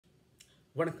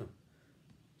வணக்கம்.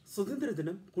 சுதந்திர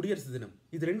தினம், குடியரசு தினம்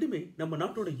இது ரெண்டுமே நம்ம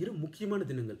நாட்டோட இரு முக்கியமான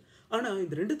தினங்கள். ஆனா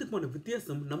இந்த ரெண்டுத்துக்குமான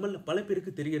வித்தியாசம் நம்மள பல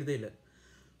பேருக்கு தெரியறதே இல்லை.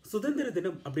 சுதந்திர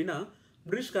தினம் அப்படின்னா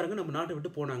பிரிட்டிஷ்காரங்க நம்ம நாட்டை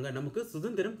விட்டு போனாங்க, நமக்கு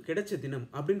சுதந்திரம் கிடைச்ச தினம்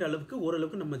அப்படின்ற அளவுக்கு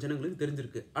ஓரளவுக்கு நம்ம ஜனங்களுக்கு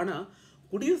தெரிஞ்சிருக்கு. ஆனா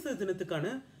குடியரசு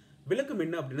தினத்துக்கான விளக்கம்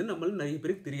என்ன அப்படின்னு நம்மள நிறைய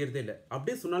பேருக்கு தெரியறதே இல்லை.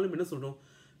 அப்படியே சொன்னாலும் என்ன சொல்றோம்,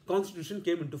 கான்ஸ்டிடியூஷன்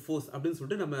கேம் இன்டு ஃபோர்ஸ் அப்படின்னு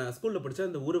சொல்லிட்டு நம்ம ஸ்கூலில் படித்தா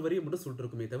அந்த ஒரு வரியை மட்டும் சொல்லிட்டு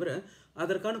இருக்குமே தவிர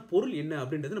அதற்கான பொருள் என்ன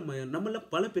அப்படின்றது நம்மள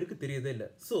பல பேருக்கு தெரியதே இல்லை.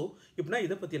 ஸோ இப்போ நான்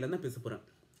இதை பற்றி எல்லாம் தான் பேச போகிறேன்.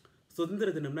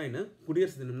 சுதந்திர தினம்னா என்ன,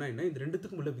 குடியரசு தினம்னா என்ன, இந்த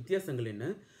ரெண்டுத்துக்கும் உள்ள வித்தியாசங்கள் என்ன,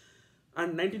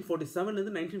 அண்ட்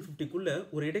 1947 1950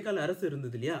 ஒரு இடைக்கால அரசு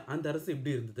இருந்தது இல்லையா, அந்த அரசு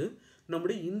எப்படி இருந்தது,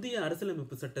 நம்முடைய இந்திய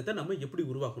அரசியலமைப்பு சட்டத்தை நம்ம எப்படி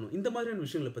உருவாக்கணும், இந்த மாதிரியான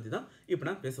விஷயங்களை பற்றி தான் இப்போ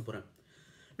நான் பேச போகிறேன்.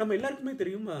 நம்ம எல்லாருக்குமே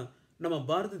தெரியும், நம்ம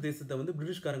பாரத தேசத்தை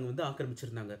பிரிட்டிஷ்காரங்க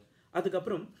ஆக்கிரமிச்சிருந்தாங்க.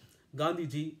 அதுக்கப்புறம்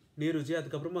காந்திஜி, நேருஜி,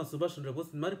 அதுக்கப்புறமா சுபாஷ் சந்திர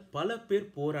போஸ், இந்த மாதிரி பல பேர்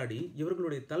போராடி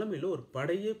இவர்களுடைய தலைமையில் ஒரு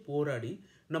படையே போராடி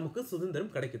நமக்கு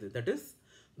சுதந்திரம் கிடைக்குது. தட் இஸ்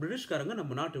பிரிட்டிஷ்காரங்க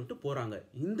நம்ம நாட்டை விட்டு போகிறாங்க.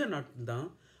 இந்த நாட்டில் தான்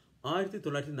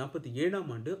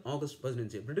 1947 ஆகஸ்ட்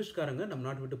 15 பிரிட்டிஷ்காரங்க நம்ம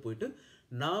நாட்டை விட்டு போயிட்டு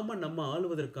நம்ம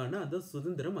ஆளுவதற்கான அந்த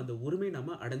சுதந்திரம், அந்த உரிமை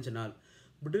நம்ம அடைஞ்ச நாள்.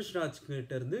 பிரிட்டிஷ்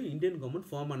ராஜ்கிட்ட இருந்து இந்தியன் கவர்மெண்ட்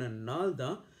ஃபார்ம் ஆன நாள்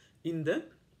தான் இந்த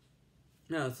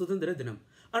சுதந்திர தினம்.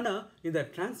 ஆனால் இந்த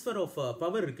டிரான்ஸ்ஃபர் ஆஃப்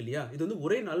பவர் இருக்கு இல்லையா, இது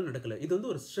ஒரே நாள் நடக்கல. இது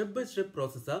ஒரு ஸ்டெப் பை ஸ்டெப்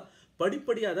ப்ராசஸாக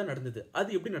படிப்படியாக தான் நடந்தது. அது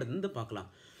எப்படி நடந்ததுன்னு பார்க்கலாம்.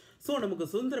 ஸோ நமக்கு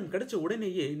சுதந்திரம் கிடைச்ச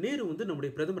உடனேயே நேரு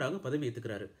நம்முடைய பிரதமராக பதவி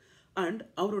ஏற்றுக்கிறாரு. அண்ட்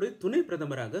அவருடைய துணை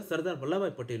பிரதமராக சர்தார்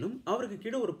வல்லபாய் பட்டேலும் அவருக்கு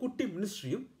கீழே ஒரு குட்டி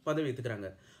மினிஸ்ட்ரியும் பதவி ஏற்றுக்கிறாங்க.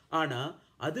 ஆனால்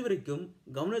அது வரைக்கும்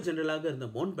கவர்னர் ஜெனரலாக இருந்த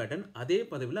மவுண்ட் பேட்டன் அதே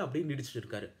பதவியில் அப்படியே நீடிச்சிட்டு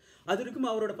இருக்காரு. அது வரைக்கும்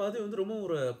அவரோட பதவி ரொம்ப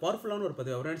ஒரு பவர்ஃபுல்லான ஒரு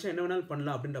பதவி. அவர் நினச்சா என்ன வேணாலும்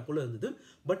பண்ணலாம் அப்படின்ற போல இருந்தது.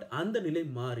 பட் அந்த நிலை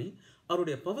மாறி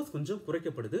அவருடைய பவர்ஸ் கொஞ்சம்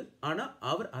குறைக்கப்படுது. ஆனால்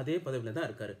அவர் அதே பதவியில் தான்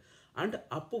இருக்காரு. அண்ட்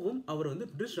அப்பவும் அவர்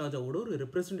பிரிட்டிஷ் ராஜாவோட ஒரு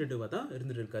ரெப்ரஸன்டேட்டிவாக தான்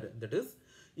இருந்துட்டு இருக்காரு. That is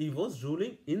he was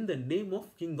ruling in the name of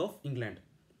King of England.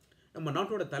 நம்ம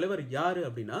நாட்டோட தலைவர் யாரு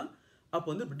அப்படின்னா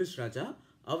அப்போ பிரிட்டிஷ் ராஜா,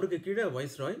 அவருக்கு கீழே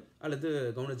வைஸ்ராய் அல்லது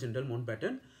கவர்னர் ஜெனரல் மவுண்ட்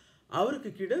பேட்டன், அவருக்கு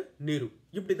கீழே நேரு.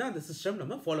 இப்படி தான் அந்த சிஸ்டம்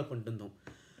நம்ம ஃபாலோ பண்ணிட்டு இருந்தோம்.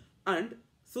 அண்ட்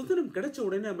சுதந்திரம் கிடைச்ச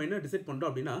உடனே நம்ம என்ன டிசைட் பண்ணுறோம்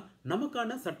அப்படின்னா,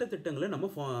 நமக்கான சட்டத்திட்டங்களை நம்ம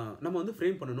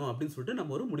ஃப்ரேம் பண்ணணும் அப்படின்னு சொல்லிட்டு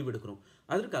நம்ம ஒரு முடிவெடுக்கிறோம்.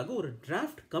 அதற்காக ஒரு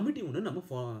டிராஃப்ட் கமிட்டி ஒன்று நம்ம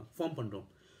ஃபார்ம் பண்ணுறோம்.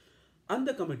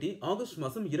 அந்த கமிட்டி ஆகஸ்ட்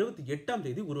மாதம்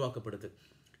 28 உருவாக்கப்படுது.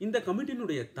 இந்த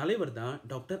கமிட்டியினுடைய தலைவர் தான்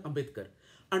டாக்டர் அம்பேத்கர்.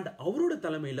 அண்ட் அவரோட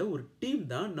தலைமையில் ஒரு டீம்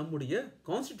தான் நம்முடைய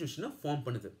கான்ஸ்டிடியூஷனை ஃபார்ம்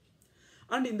பண்ணுது.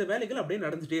 அண்ட் இந்த வேலைகள் அப்படியே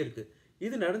நடந்துகிட்டே இருக்கு.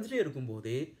 இது நடந்துகிட்டே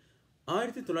இருக்கும்போதே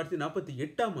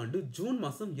 1948 ஜூன்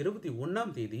மாதம்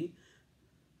 21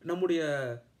 நம்முடைய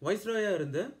வைஸ்ராயா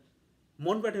இருந்த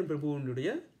மவுண்ட் பேட்டன் பிரபுவனுடைய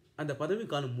அந்த பதவி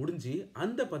காலம் முடிஞ்சு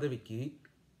அந்த பதவிக்கு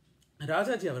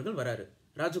ராஜாஜி அவர்கள் வராரு.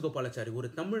 ராஜகோபாலாச்சாரி, ஒரு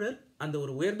தமிழர், அந்த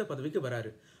ஒரு உயர்ந்த பதவிக்கு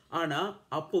வராரு. ஆனால்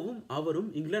அப்பவும் அவரும்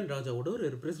இங்கிலாந்து ராஜாவோட ஒரு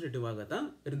ரெப்ரஸன்டேட்டிவாக தான்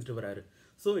இருந்துட்டு வராரு.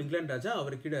 ஸோ இங்கிலாந்து ராஜா,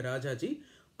 அவருக்கு கீழே ராஜாஜி,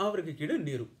 அவருக்கு கீழே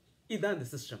நேரு. இதுதான் இந்த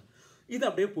சிஸ்டம். இது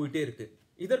அப்படியே போயிட்டே இருக்கு.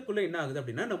 இதற்குள்ளே என்ன ஆகுது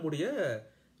அப்படின்னா, நம்முடைய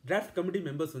டிராஃப்ட் கமிட்டி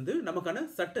மெம்பர்ஸ் நமக்கான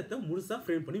சட்டத்தை முழுசாக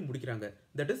ஃப்ரேம் பண்ணி முடிக்கிறாங்க.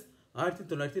 தட் இஸ்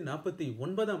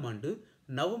 1949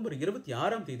 நவம்பர்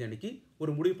 26 அன்னைக்கு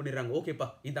ஒரு முடிவு பண்ணிடுறாங்க. ஓகேப்பா,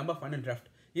 இதாம்பா ஃபைனல் டிராஃப்ட்,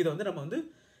 இதை நம்ம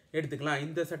எடுத்துக்கலாம்,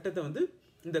 இந்த சட்டத்தை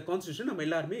இந்த கான்ஸ்டியூஷன் நம்ம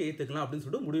எல்லாருமே ஏற்றுக்கலாம் அப்படின்னு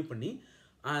சொல்லிட்டு முடிவு பண்ணி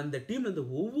அந்த டீம்ல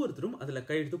ஒவ்வொருத்தரும் அதில்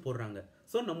கையெழுத்து போடுறாங்க.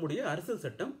 ஸோ நம்முடைய அரசியல்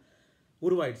சட்டம்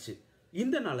உருவாயிடுச்சு.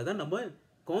 இந்த நாளை தான் நம்ம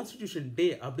கான்ஸ்டிடியூஷன் டே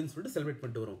அப்படின்னு சொல்லிட்டு செலிப்ரேட்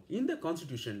பண்ணிட்டு வரோம். இந்த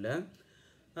கான்ஸ்டிடியூஷனில்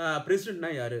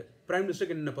பிரசிடென்ட்னா யார், பிரைம்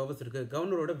மினிஸ்டருக்கு என்னென்ன பவர்ஸ் இருக்குது,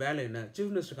 கவர்னரோட வேலை என்ன,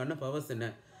 சீஃப் மினிஸ்டருக்கான பவர்ஸ் என்ன,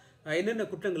 என்னென்ன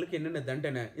குற்றங்களுக்கு என்னென்ன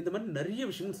தண்டனை, இந்த மாதிரி நிறைய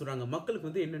விஷயங்கள் சொல்கிறாங்க.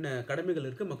 மக்களுக்கு என்னென்ன கடமைகள்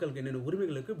இருக்குது, மக்களுக்கு என்னென்ன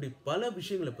உரிமைகள் இருக்குது, இப்படி பல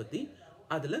விஷயங்களை பற்றி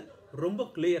அதில் ரொம்ப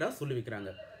கிளியராக சொல்லி வைக்கிறாங்க.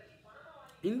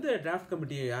 இந்த டிராஃப்ட்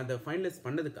கமிட்டியை அந்த ஃபைனலைஸ்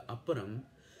பண்ணதுக்கு அப்புறம்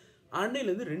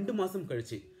அன்னையிலேருந்து 2 மாதம்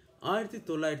கழிச்சு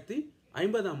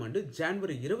 1950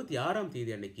 ஜனவரி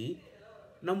 26 அன்னைக்கு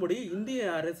நம்முடைய இந்திய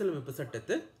அரசியலமைப்பு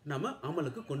சட்டத்தை நம்ம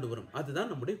அமலுக்கு கொண்டு வரும்.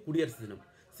 அதுதான் நம்முடைய குடியரசு தினம்.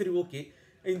 சரி, ஓகே,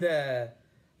 இந்த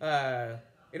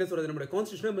என்ன சொல்கிறது, நம்முடைய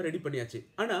கான்ஸ்டியூஷனை நம்ம ரெடி பண்ணியாச்சு.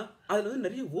 ஆனால் அதில்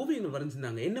நிறைய ஓவியங்கள்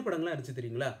வரைஞ்சிருந்தாங்க. என்ன படங்கள்லாம் இருந்துச்சு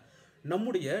தெரியுங்களா?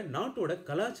 நம்முடைய நாட்டோட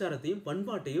கலாச்சாரத்தையும்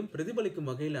பண்பாட்டையும் பிரதிபலிக்கும்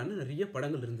வகையிலான நிறைய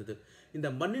படங்கள் இருந்தது. இந்த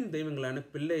மண்ணின் தெய்வங்களான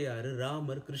பிள்ளையார்,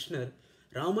 ராமர், கிருஷ்ணர்,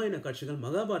 ராமாயண காட்சிகள்,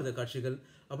 மகாபாரத காட்சிகள்,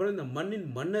 அப்புறம் இந்த மண்ணின்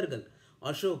மன்னர்கள்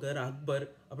அசோகர், அக்பர்,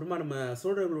 அப்புறமா நம்ம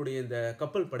சோழர்களுடைய இந்த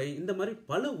கப்பல் படை, இந்த மாதிரி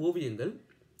பல ஓவியங்கள்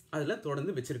அதில்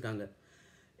தொடர்ந்து வச்சுருக்காங்க.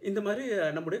 இந்த மாதிரி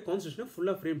நம்முடைய கான்ஸ்டியூஷனை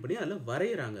ஃபுல்லாக ஃப்ரேம் பண்ணி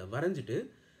அதில் வரைஞ்சிட்டு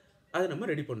அதை நம்ம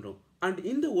ரெடி பண்ணுறோம். அண்ட்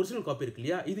இந்த ஒரிஜினல் காப்பி இருக்கு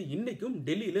இல்லையா, இது இன்றைக்கும்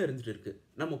டெல்லியில் இருந்துட்டு இருக்கு.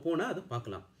 நம்ம போனால் அதை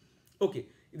பார்க்கலாம். ஓகே,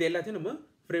 இது எல்லாத்தையும் நம்ம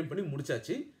ஃப்ரேம் பண்ணி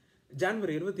முடிச்சாச்சு.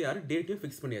 ஜனவரி 26 டேட்டையும்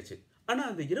ஃபிக்ஸ் பண்ணியாச்சு. ஆனால்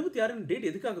அந்த 26 டேட்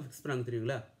எதுக்காக ஃபிக்ஸ் பண்ணாங்க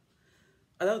தெரியுங்களா?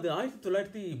 அதாவது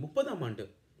 1930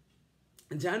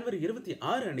 ஜனவரி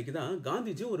 26 அன்னைக்கு தான்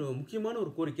காந்திஜி ஒரு முக்கியமான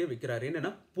ஒரு கோரிக்கையை வைக்கிறாரு.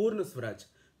 என்னன்னா பூர்ண ஸ்வராஜ்,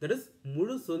 தட் இஸ்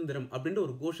முழு சுதந்திரம் அப்படின்ற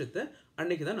ஒரு கோஷத்தை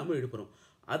அன்னைக்கு தான் நம்ம எழுப்புறோம்.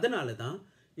 அதனால தான்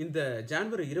இந்த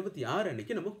ஜனவரி 26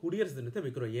 அன்னைக்கு நம்ம குடியரசு தினத்தை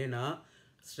வைக்கிறோம். ஏன்னா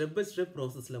ஸ்டெப் பை ஸ்டெப்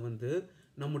ப்ராசஸில் வந்து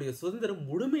நம்முடைய சுதந்திரம்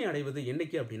முழுமை அடைவது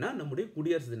என்னைக்கு அப்படின்னா நம்முடைய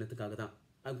குடியரசு தினத்துக்காக தான்,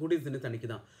 குடியரசு தினத்து அன்னைக்கு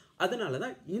தான். அதனால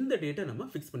தான் இந்த டேட்டை நம்ம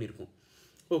ஃபிக்ஸ் பண்ணியிருக்கோம்.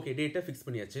 ஓகே, டேட்டை ஃபிக்ஸ்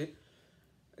பண்ணியாச்சு.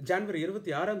 ஜனவரி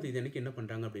 26ஆம் தேதி அன்னைக்கு என்ன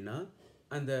பண்ணுறாங்க அப்படின்னா,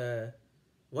 அந்த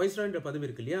வைஸ்ராய்ன்ற பதவி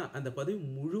இருக்கு இல்லையா, அந்த பதவி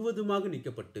முழுவதுமாக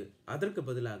நீக்கப்பட்டு அதற்கு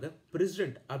பதிலாக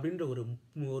பிரசிடென்ட் அப்படின்ற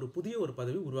ஒரு புதிய ஒரு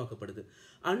பதவி உருவாக்கப்படுது.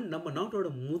 அண்ட் நம்ம நாட்டோட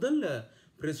முதல்ல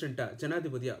பிரசிடென்ட்டா,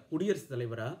 ஜனாதிபதியா, குடியரசுத்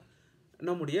தலைவரா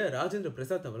நம்முடைய ராஜேந்திர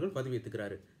பிரசாத் அவர்கள் பதவி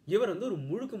ஏற்றுக்கிறாரு. இவர் வந்து ஒரு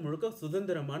முழுக்க முழுக்க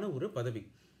சுதந்திரமான ஒரு பதவி.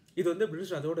 இது வந்து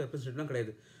பிரிட்டிஷ் ராஜோட ரெப்ரஸன்டேட்லாம்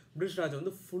கிடையாது. பிரிட்டிஷ் ராஜை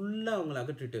வந்து ஃபுல்லாக அவங்களை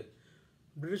அகற்றிட்டு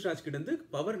பிரிட்டிஷ் ராஜ்கிட்ட இருந்து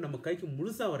பவர் நம்ம கைக்கு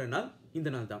முழுசா வர நாள் இந்த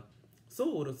நாள் தான். ஸோ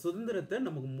ஒரு சுதந்திரத்தை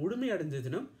நமக்கு முழுமை அடைஞ்ச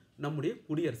தினம் நம்முடைய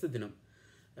குடியரசு தினம்.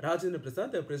 ராஜேந்திர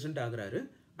பிரசாத் பிரசிடென்ட் ஆகிறாரு.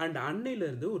 அண்ட்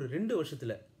அன்னையிலேருந்து ஒரு 2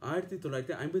 வருஷத்தில்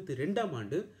 1952ஆம்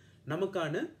ஆண்டு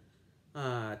நமக்கான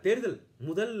தேர்தல்,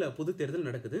 முதல் பொது தேர்தல்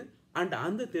நடக்குது. அண்ட்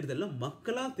அந்த தேர்தலில்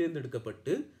மக்களால்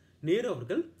தேர்ந்தெடுக்கப்பட்டு நேரு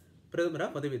அவர்கள்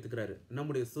பிரதமராக பதவி ஏற்றுக்கிறாரு.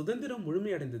 நம்முடைய சுதந்திரம்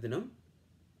முழுமையடைந்த தினம்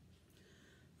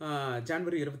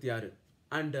ஜனவரி 26.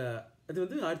 அண்ட் அது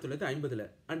வந்து 1950.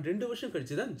 அண்ட் 2 வருஷம்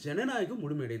கழிச்சு தான் ஜனநாயகம்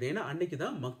முழுமையடையுது. ஏன்னா அன்னைக்கு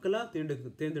தான் மக்களால்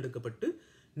தேர்ந்தெடுக்கப்பட்டு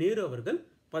நேரு அவர்கள்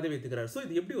பதவி ஏற்றுக்கிறார். ஸோ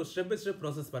இது எப்படி ஒரு ஸ்டெப் பை ஸ்டெப்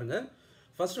ப்ராசஸ் பாருங்க.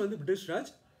 ஃபர்ஸ்ட் வந்து பிரிட்டிஷ்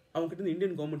ராஜ் அவங்க கிட்ட இருந்து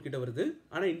இந்தியன் கவர்மெண்ட் கிட்ட வருது.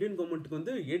 ஆனால் இந்தியன் கவர்மெண்ட்டுக்கு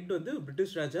வந்து ஹெட் வந்து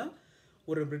பிரிட்டிஷ் ராஜா,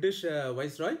 ஒரு British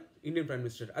viceroy, Indian prime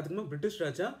minister. அதுக்கப்புறமா பிரிட்டிஷ்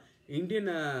ராஜா, Indian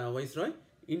viceroy,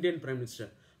 Indian prime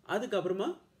minister. அதுக்கப்புறமா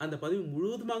அந்த பதவி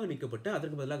முழுவதுமாக நீக்கப்பட்டு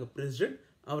அதற்கு பதிலாக பிரசிடென்ட்,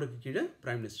 அவருக்கு கீழே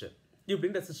பிரைம் மினிஸ்டர்,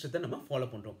 இப்படின்ற சிஸ்டத்தை நம்ம ஃபாலோ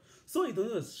பண்ணுறோம். ஸோ இது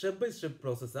வந்து ஸ்டெப் பை ஸ்டெப்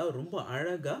ப்ராசஸாக ரொம்ப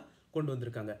அழகாக கொண்டு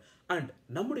வந்திருக்காங்க. அண்ட்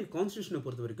நம்முடைய கான்ஸ்டியூஷனை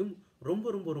பொறுத்த வரைக்கும் ரொம்ப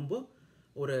ரொம்ப ரொம்ப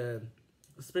ஒரு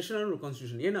ஸ்பெஷலான ஒரு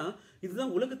கான்ஸ்டியூஷன். ஏன்னா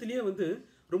இதுதான் உலகத்திலேயே வந்து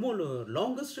ரொம்ப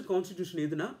லாங்கஸ்ட் கான்ஸ்டியூஷன்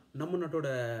எதுனா நம்ம நாட்டோட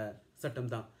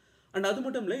சட்டம் தான். அண்ட் அது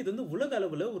மட்டும் இல்லை, இது வந்து உலக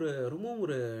அளவில் ரொம்பவும்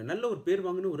ஒரு நல்ல ஒரு பேர்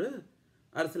வாங்கின ஒரு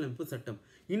அரசியலமைப்பு சட்டம்.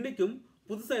 இன்றைக்கும்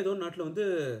புதுசாக ஏதோ நாட்டில் வந்து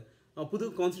புது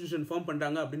கான்ஸ்டியூஷன் ஃபார்ம்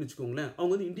பண்ணுறாங்க அப்படின்னு வச்சுக்கோங்களேன்,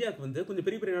 அவங்க வந்து இந்தியாவுக்கு வந்து கொஞ்சம்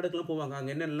பெரிய பெரிய நாடுக்கெல்லாம் போவாங்க,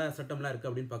 அங்கே என்னென்ன சட்டம்லாம் இருக்குது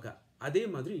அப்படின்னு பார்க்க. அதே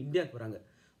மாதிரி இந்தியாவுக்கு வராங்க,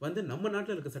 வந்து நம்ம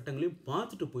நாட்டில் இருக்க சட்டங்களையும்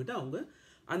பார்த்துட்டு போயிட்டு அவங்க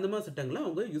அந்த மாதிரி சட்டங்களை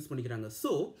அவங்க யூஸ் பண்ணிக்கிறாங்க.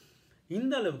 ஸோ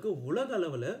இந்த அளவுக்கு உலக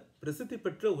அளவில் பிரசித்தி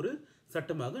பெற்ற ஒரு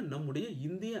சட்டமாக நம்முடைய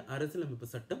இந்திய அரசியலமைப்பு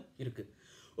சட்டம் இருக்குது.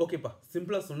 ஓகேப்பா,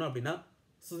 சிம்பிளாக சொன்னோம் அப்படின்னா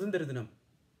சுதந்திர தினம்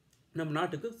நம்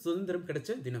நாட்டுக்கு சுதந்திரம்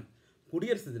கிடைச்ச தினம்,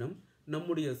 குடியரசு தினம்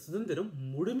நம்முடைய சுதந்திரம்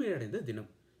முழுமையடைந்த தினம்.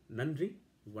 நன்றி,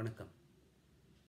 வணக்கம்.